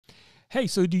Hey,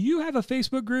 so do you have a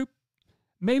Facebook group?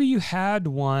 Maybe you had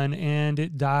one and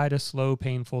it died a slow,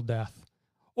 painful death.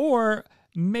 Or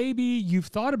maybe you've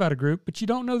thought about a group, but you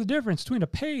don't know the difference between a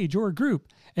page or a group.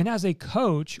 And as a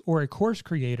coach or a course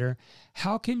creator,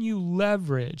 how can you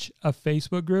leverage a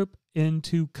Facebook group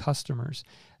into customers?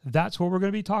 That's what we're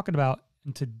going to be talking about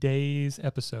in today's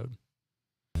episode.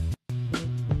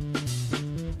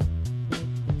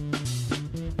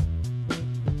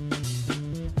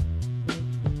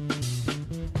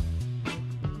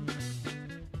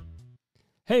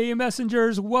 Hey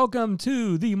messengers, welcome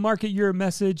to the Market Your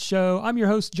Message Show. I'm your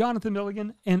host, Jonathan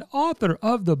Milligan, and author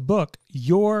of the book,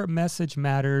 Your Message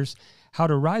Matters, How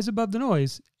to Rise Above the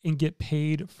Noise and Get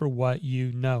Paid for What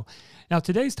You Know. Now,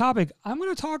 today's topic, I'm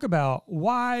going to talk about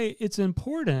why it's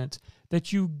important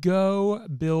that you go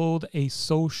build a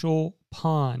social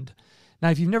pond. Now,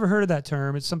 if you've never heard of that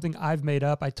term, it's something I've made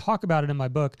up. I talk about it in my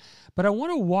book, but I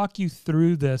want to walk you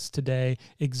through this today,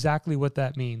 exactly what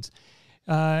that means.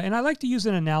 And I like to use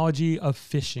an analogy of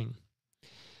fishing.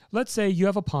 Let's say you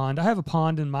have a pond. I have a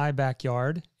pond in my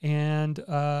backyard, and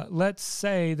let's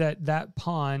say that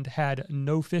pond had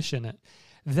no fish in it.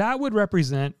 That would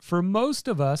represent, for most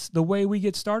of us, the way we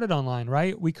get started online,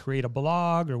 right? We create a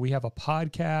blog or we have a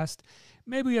podcast.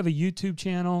 Maybe we have a YouTube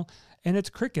channel, and it's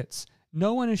crickets.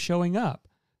 No one is showing up.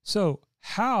 So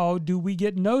how do we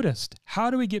get noticed? How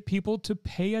do we get people to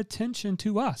pay attention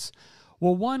to us?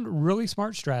 Well, one really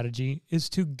smart strategy is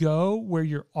to go where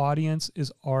your audience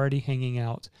is already hanging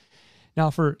out. Now,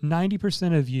 for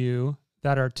 90% of you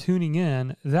that are tuning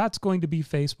in, that's going to be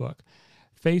Facebook.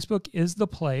 Facebook is the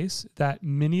place that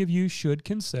many of you should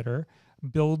consider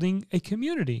building a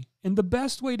community. And the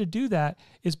best way to do that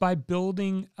is by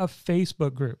building a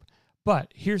Facebook group.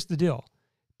 But here's the deal.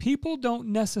 People don't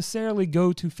necessarily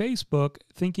go to Facebook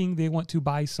thinking they want to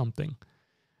buy something.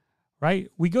 Right?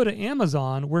 We go to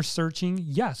Amazon, we're searching,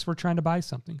 yes, we're trying to buy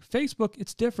something. Facebook,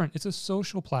 it's different. It's a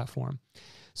social platform.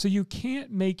 So you can't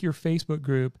make your Facebook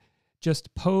group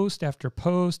just post after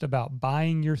post about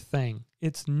buying your thing.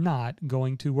 It's not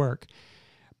going to work.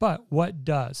 But what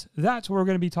does? That's what we're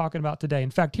going to be talking about today. In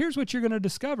fact, here's what you're going to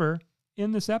discover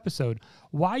in this episode.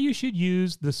 Why you should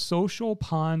use the social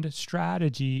pond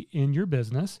strategy in your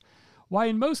business. Why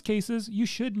in most cases, you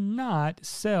should not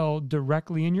sell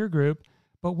directly in your group,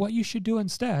 but what you should do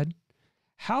instead,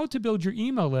 how to build your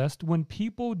email list when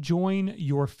people join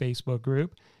your Facebook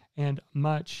group, and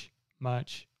much,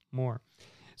 much more.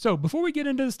 So before we get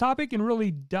into this topic and really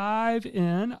dive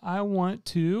in, I want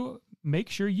to make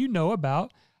sure you know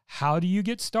about how do you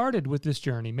get started with this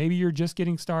journey. Maybe you're just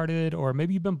getting started, or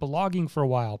maybe you've been blogging for a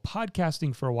while,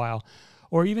 podcasting for a while,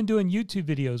 or even doing YouTube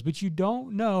videos, but you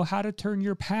don't know how to turn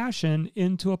your passion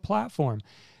into a platform.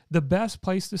 The best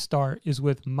place to start is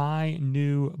with my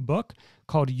new book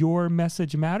called Your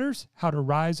Message Matters, How to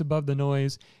Rise Above the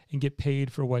Noise and Get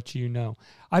Paid for What You Know.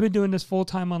 I've been doing this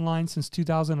full-time online since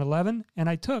 2011, and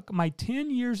I took my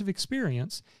 10 years of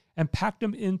experience and packed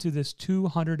them into this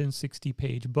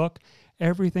 260-page book,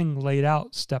 everything laid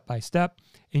out step by step.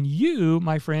 And you,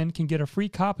 my friend, can get a free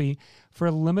copy for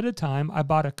a limited time. I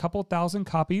bought a couple thousand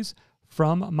copies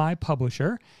from my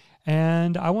publisher,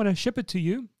 and I want to ship it to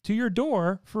you, to your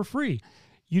door for free.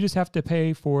 You just have to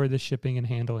pay for the shipping and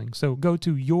handling. So go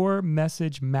to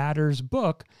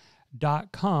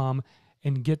yourmessagemattersbook.com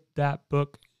and get that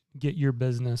book, get your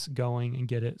business going and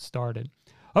get it started.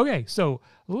 Okay, so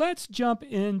let's jump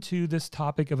into this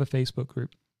topic of a Facebook group.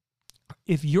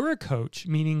 If you're a coach,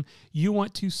 meaning you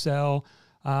want to sell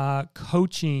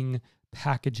coaching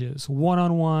packages,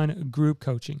 one-on-one group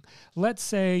coaching. Let's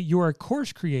say you're a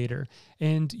course creator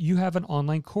and you have an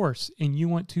online course and you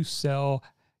want to sell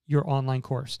your online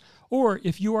course. Or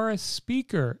if you are a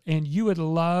speaker and you would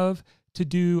love to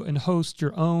do and host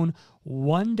your own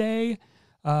one-day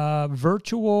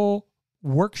virtual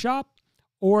workshop,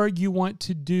 or you want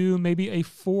to do maybe a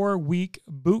 4-week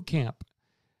boot camp.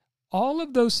 All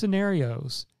of those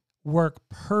scenarios work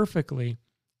perfectly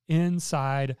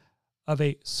inside of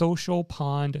a social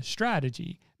pond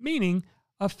strategy, meaning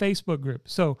a Facebook group.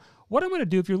 So what I'm going to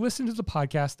do, if you're listening to the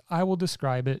podcast, I will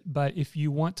describe it. But if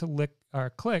you want to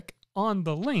click on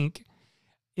the link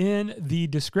in the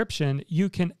description, you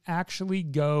can actually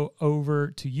go over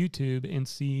to YouTube and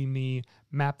see me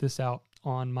map this out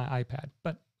on my iPad.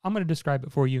 But I'm going to describe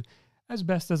it for you as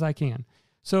best as I can.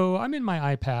 So I'm in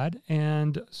my iPad.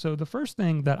 And so the first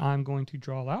thing that I'm going to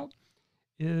draw out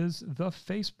is the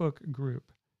Facebook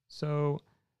group. So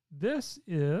this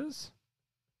is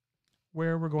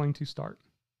where we're going to start.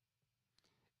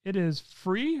 It is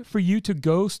free for you to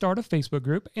go start a Facebook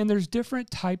group, and there's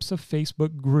different types of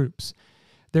Facebook groups.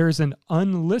 There is an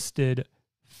unlisted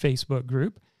Facebook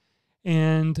group,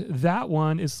 And that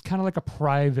one is kind of like a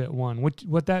private one.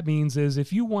 What that means is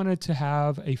if you wanted to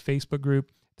have a Facebook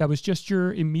group that was just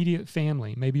your immediate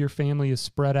family, maybe your family is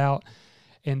spread out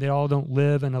and they all don't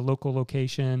live in a local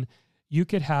location, you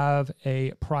could have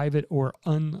a private or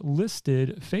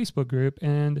unlisted Facebook group.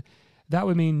 And that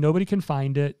would mean nobody can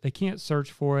find it, they can't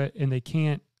search for it, and they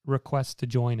can't request to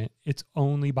join it. It's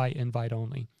only by invite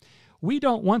only. We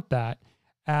don't want that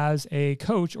as a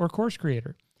coach or course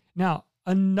creator. Now,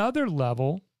 another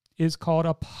level is called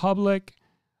a public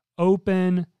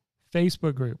open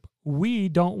Facebook group. We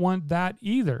don't want that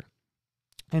either.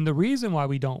 And the reason why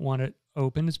we don't want it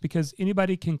open is because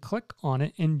anybody can click on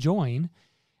it and join.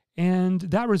 And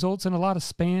that results in a lot of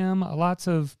spam, lots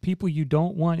of people you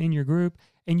don't want in your group.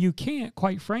 And you can't,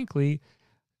 quite frankly,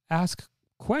 ask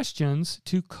questions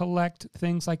to collect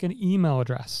things like an email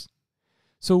address.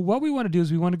 So what we want to do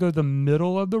is we want to go the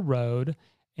middle of the road,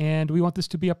 and we want this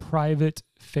to be a private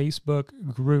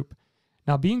Facebook group.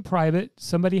 Now, being private,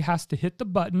 somebody has to hit the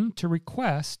button to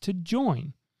request to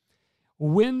join.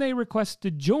 When they request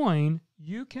to join,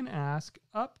 you can ask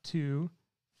up to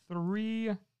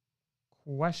 3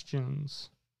 questions.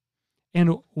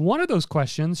 And one of those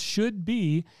questions should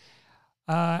be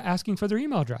asking for their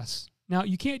email address. Now,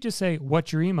 you can't just say,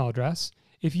 what's your email address?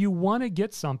 If you want to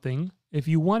get something, if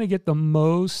you want to get the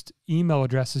most email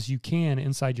addresses you can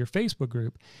inside your Facebook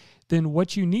group, then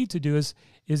what you need to do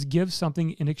is give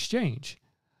something in exchange.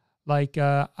 Like,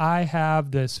 I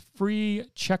have this free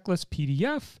checklist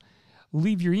PDF,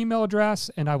 leave your email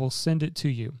address and I will send it to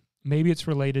you. Maybe it's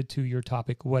related to your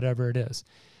topic, whatever it is.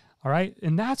 All right.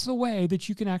 And that's the way that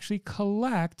you can actually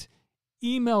collect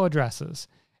email addresses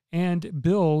and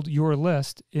build your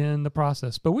list in the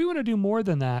process. But we want to do more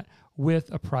than that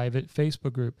with a private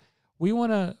Facebook group. We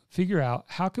want to figure out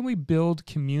how can we build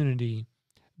community,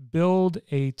 build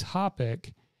a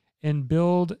topic, and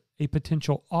build a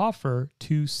potential offer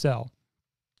to sell.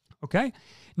 Okay?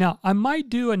 Now, I might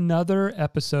do another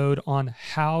episode on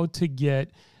how to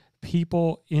get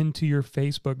people into your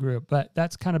Facebook group, but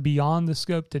that's kind of beyond the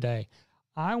scope today.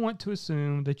 I want to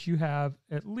assume that you have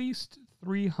at least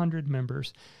 300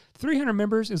 members. 300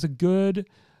 members is a good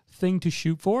thing to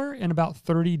shoot for in about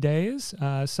 30 days.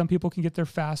 Some people can get there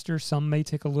faster. Some may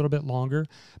take a little bit longer,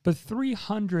 but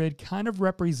 300 kind of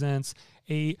represents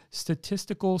a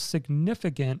statistical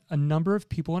significant a number of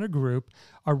people in a group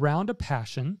around a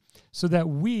passion so that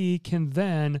we can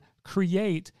then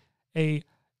create an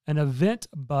event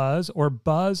buzz or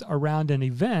buzz around an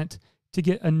event to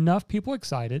get enough people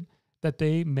excited that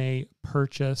they may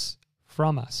purchase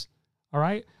from us. All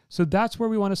right. So that's where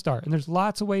we want to start. And there's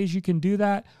lots of ways you can do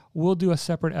that. We'll do a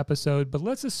separate episode, but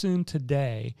let's assume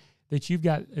today that you've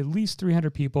got at least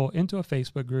 300 people into a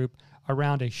Facebook group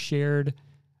around a shared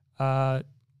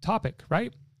topic,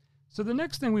 right? So the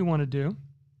next thing we want to do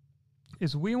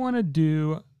is we want to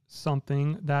do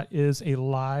something that is a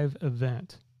live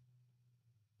event.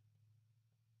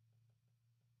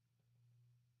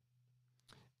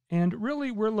 And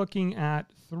really, we're looking at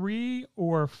 3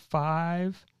 or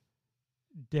 5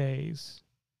 days.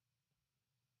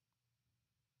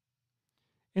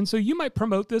 And so you might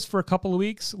promote this for a couple of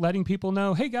weeks, letting people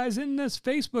know, hey guys, in this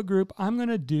Facebook group, I'm going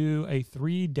to do a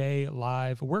 3-day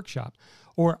live workshop,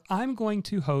 or I'm going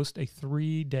to host a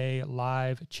 3-day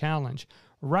live challenge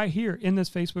right here in this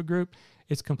Facebook group.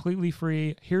 It's completely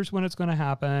free. Here's when it's going to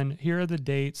happen. Here are the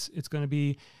dates. It's going to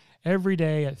be every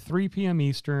day at 3 p.m.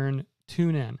 Eastern.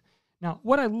 Tune in. Now,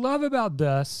 what I love about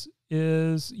this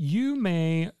is you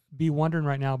may be wondering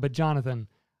right now, but Jonathan,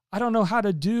 I don't know how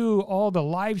to do all the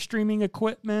live streaming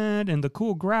equipment and the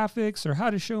cool graphics or how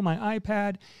to show my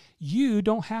iPad. You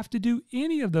don't have to do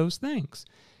any of those things.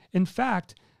 In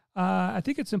fact, I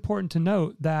think it's important to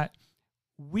note that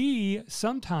we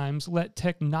sometimes let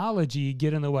technology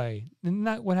get in the way. Isn't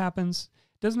that what happens?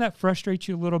 Doesn't that frustrate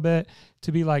you a little bit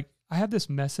to be like, I have this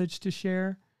message to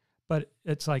share, but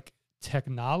it's like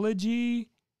technology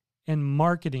and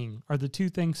marketing are the two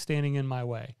things standing in my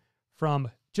way from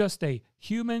just a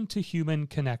human-to-human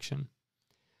connection.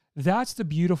 That's the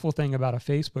beautiful thing about a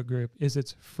Facebook group is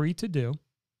it's free to do.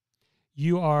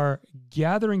 You are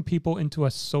gathering people into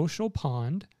a social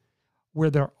pond where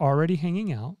they're already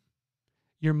hanging out.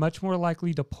 You're much more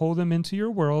likely to pull them into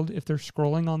your world if they're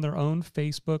scrolling on their own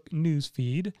Facebook news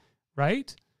feed,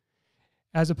 right?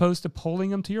 As opposed to pulling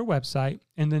them to your website.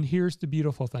 And then here's the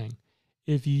beautiful thing.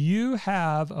 If you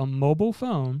have a mobile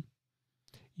phone,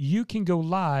 you can go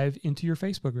live into your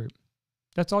Facebook group.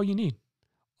 That's all you need.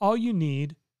 All you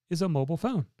need is a mobile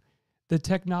phone. The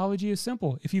technology is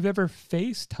simple. If you've ever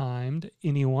FaceTimed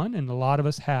anyone, and a lot of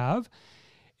us have,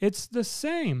 it's the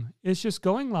same. It's just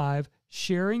going live,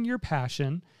 sharing your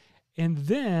passion, And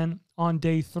then on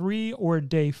day 3 or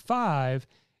day 5,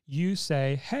 you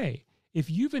say, hey, if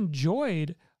you've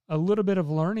enjoyed a little bit of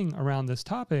learning around this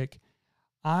topic,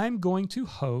 I'm going to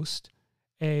host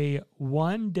a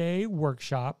 1-day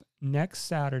workshop next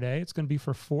Saturday. It's going to be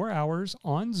for 4 hours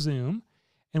on Zoom,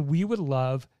 and we would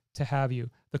love to have you.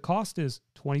 The cost is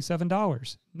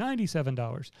 $27,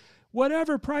 $97,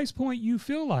 whatever price point you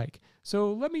feel like.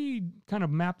 So let me kind of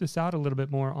map this out a little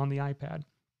bit more on the iPad.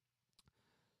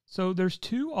 So there's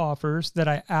 2 offers that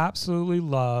I absolutely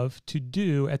love to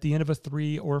do at the end of a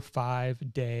 3 or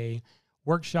 5 day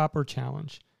workshop or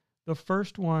challenge. The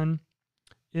first one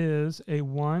is a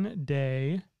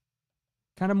 1-day,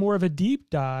 kind of more of a deep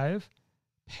dive,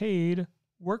 paid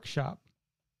workshop.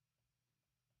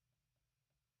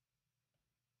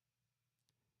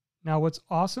 Now, what's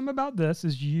awesome about this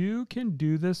is you can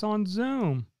do this on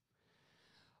Zoom.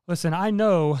 Listen, I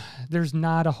know there's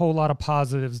not a whole lot of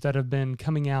positives that have been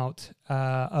coming out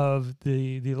of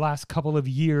the last couple of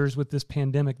years with this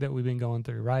pandemic that we've been going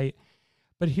through, right?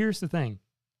 But here's the thing.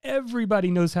 Everybody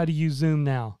knows how to use Zoom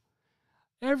now.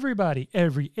 Everybody,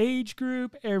 every age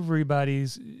group,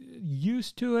 everybody's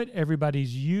used to it.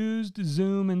 Everybody's used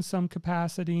Zoom in some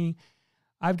capacity.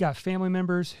 I've got family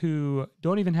members who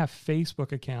don't even have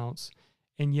Facebook accounts,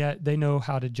 and yet they know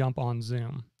how to jump on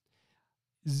Zoom.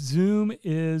 Zoom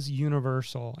is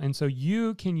universal, and so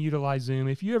you can utilize Zoom.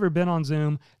 If you've ever been on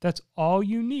Zoom, that's all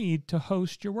you need to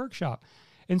host your workshop.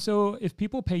 And so if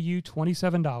people pay you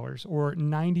 $27 or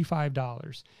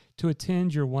 $95 to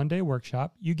attend your 1-day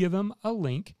workshop, you give them a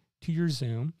link to your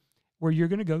Zoom where you're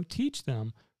going to go teach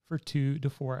them for 2 to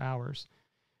 4 hours.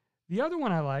 The other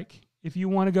one I like, if you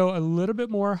want to go a little bit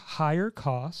more higher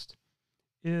cost,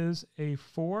 is a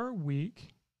 4-week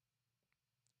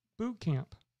boot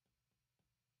camp.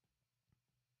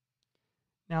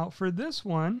 Now, for this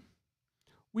one,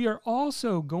 we are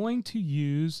also going to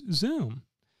use Zoom.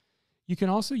 You can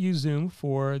also use Zoom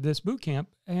for this boot camp.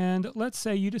 And let's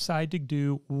say you decide to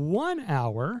do 1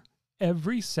 hour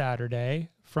every Saturday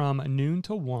from noon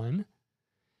to 1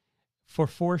 for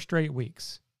 4 straight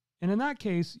weeks. And in that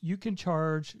case, you can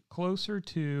charge closer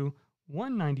to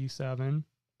 $197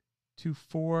 to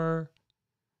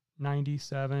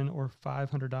 $497 or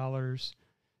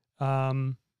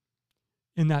 $500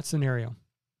 in that scenario.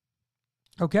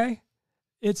 Okay?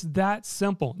 It's that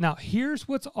simple. Now, here's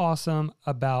what's awesome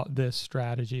about this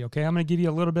strategy. Okay, I'm going to give you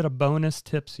a little bit of bonus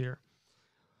tips here.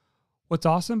 What's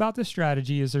awesome about this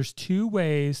strategy is there's 2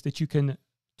 ways that you can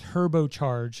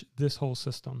turbocharge this whole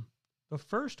system. The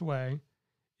first way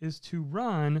is to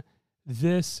run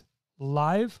this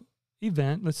live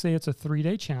event. Let's say it's a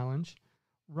 3-day challenge.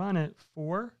 Run it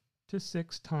 4 to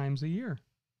 6 times a year.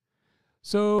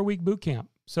 So a week boot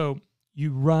camp. So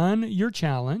you run your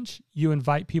challenge, you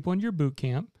invite people into your boot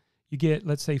camp, you get,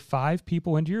 let's say, 5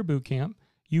 people into your boot camp,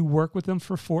 you work with them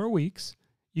for 4 weeks,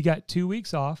 you got 2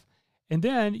 weeks off, and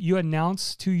then you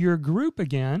announce to your group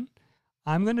again,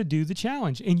 I'm going to do the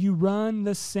challenge, and you run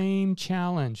the same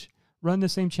challenge. Run the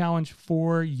same challenge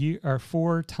 4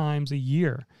 times a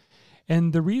year.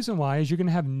 And the reason why is you're going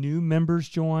to have new members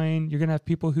join, you're going to have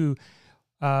people who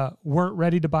weren't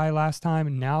ready to buy last time,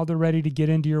 and now they're ready to get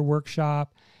into your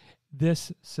workshop.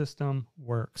 This system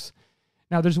works.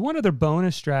 Now, there's one other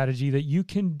bonus strategy that you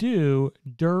can do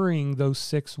during those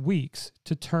 6 weeks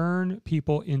to turn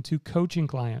people into coaching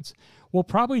clients. We'll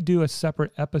probably do a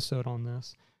separate episode on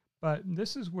this, but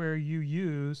this is where you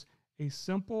use a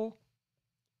simple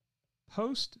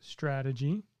post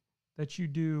strategy that you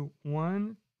do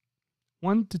one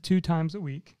to 2 times a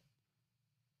week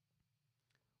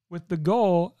with the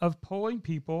goal of pulling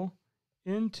people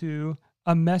into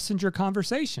a messenger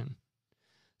conversation.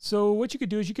 So what you could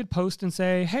do is you could post and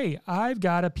say, hey, I've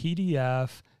got a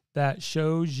PDF that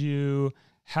shows you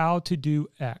how to do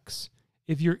X.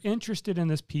 If you're interested in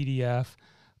this PDF,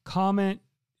 comment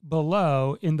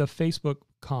below in the Facebook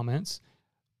comments,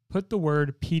 put the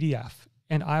word PDF,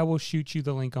 and I will shoot you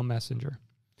the link on Messenger.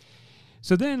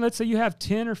 So then let's say you have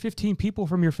 10 or 15 people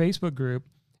from your Facebook group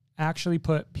actually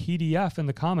put PDF in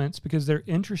the comments because they're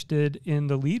interested in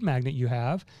the lead magnet you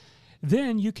have.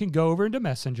 Then you can go over into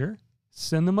Messenger,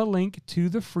 send them a link to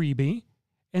the freebie,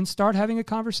 and start having a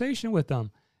conversation with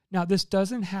them. Now, this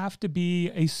doesn't have to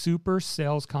be a super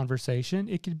sales conversation.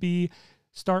 It could be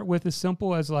start with as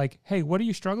simple as like, hey, what are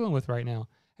you struggling with right now?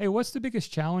 Hey, what's the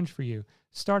biggest challenge for you?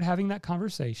 Start having that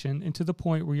conversation, and to the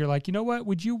point where you're like, you know what,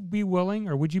 would you be willing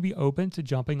or would you be open to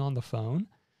jumping on the phone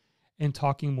and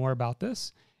talking more about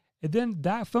this? And then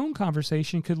that phone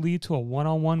conversation could lead to a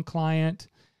one-on-one client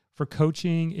for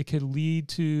coaching. It could lead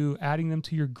to adding them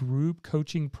to your group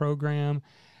coaching program.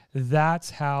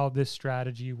 That's how this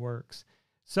strategy works.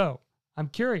 So I'm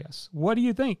curious, what do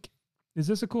you think? Is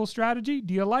this a cool strategy?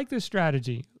 Do you like this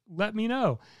strategy? Let me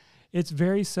know. It's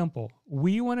very simple.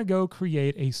 We want to go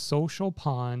create a social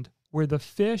pond where the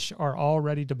fish are all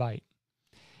ready to bite.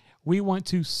 We want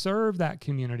to serve that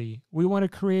community. We want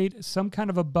to create some kind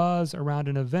of a buzz around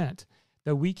an event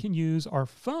that we can use our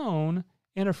phone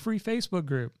and a free Facebook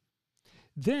group.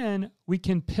 Then we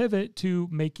can pivot to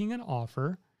making an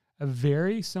offer, a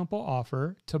very simple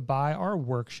offer to buy our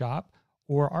workshop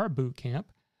or our boot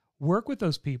camp, work with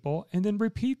those people, and then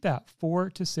repeat that 4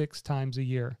 to 6 times a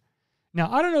year.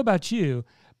 Now, I don't know about you,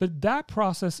 but that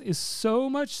process is so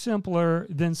much simpler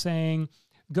than saying,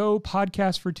 go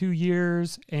podcast for 2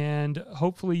 years and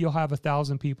hopefully you'll have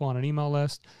 1,000 people on an email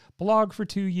list, blog for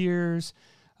 2 years,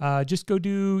 just go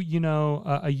do,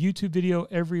 a YouTube video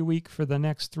every week for the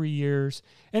next 3 years.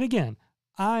 And again,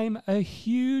 I'm a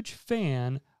huge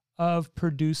fan of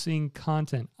producing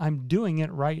content. I'm doing it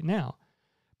right now.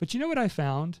 But you know what I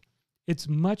found? It's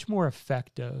much more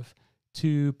effective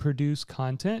to produce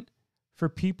content for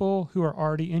people who are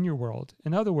already in your world.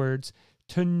 In other words,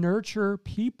 to nurture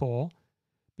people,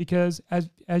 because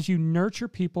as you nurture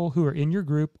people who are in your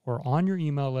group or on your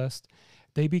email list,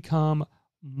 they become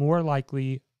more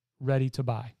likely ready to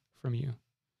buy from you.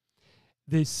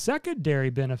 The secondary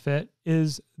benefit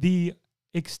is the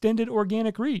extended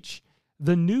organic reach,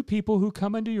 the new people who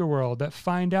come into your world that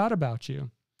find out about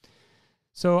you.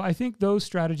 So I think those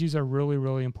strategies are really,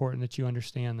 really important that you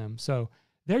understand them. So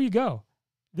there you go.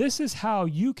 This is how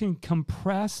you can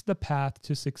compress the path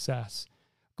to success.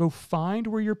 Go find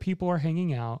where your people are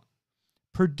hanging out,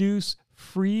 produce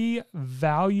free,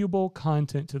 valuable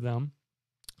content to them,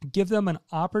 give them an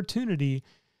opportunity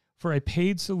for a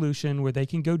paid solution where they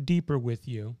can go deeper with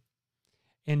you,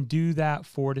 and do that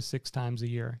 4 to 6 times a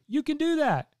year. You can do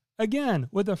that, again,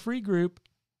 with a free group,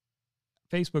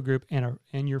 Facebook group,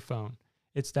 and your phone.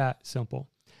 It's that simple.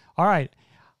 All right.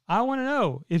 I want to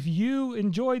know if you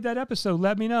enjoyed that episode.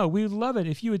 Let me know. We would love it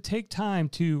if you would take time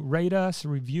to rate us,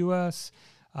 review us,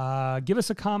 give us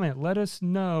a comment. Let us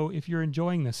know if you're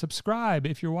enjoying this. Subscribe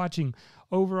if you're watching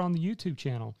over on the YouTube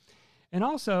channel. And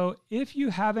also, if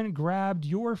you haven't grabbed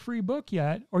your free book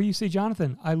yet, or you say,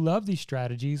 Jonathan, I love these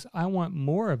strategies, I want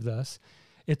more of this,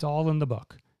 it's all in the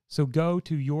book. So go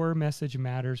to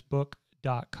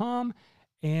yourmessagemattersbook.com,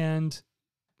 and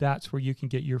that's where you can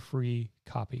get your free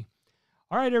copy.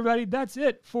 All right, everybody, that's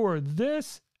it for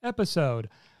this episode.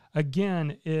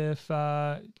 Again, if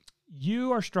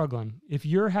you are struggling, if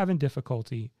you're having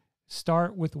difficulty,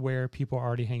 start with where people are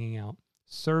already hanging out.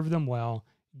 Serve them well.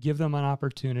 Give them an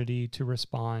opportunity to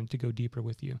respond, to go deeper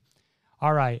with you.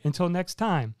 All right, until next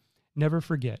time, never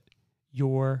forget,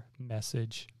 your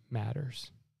message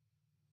matters.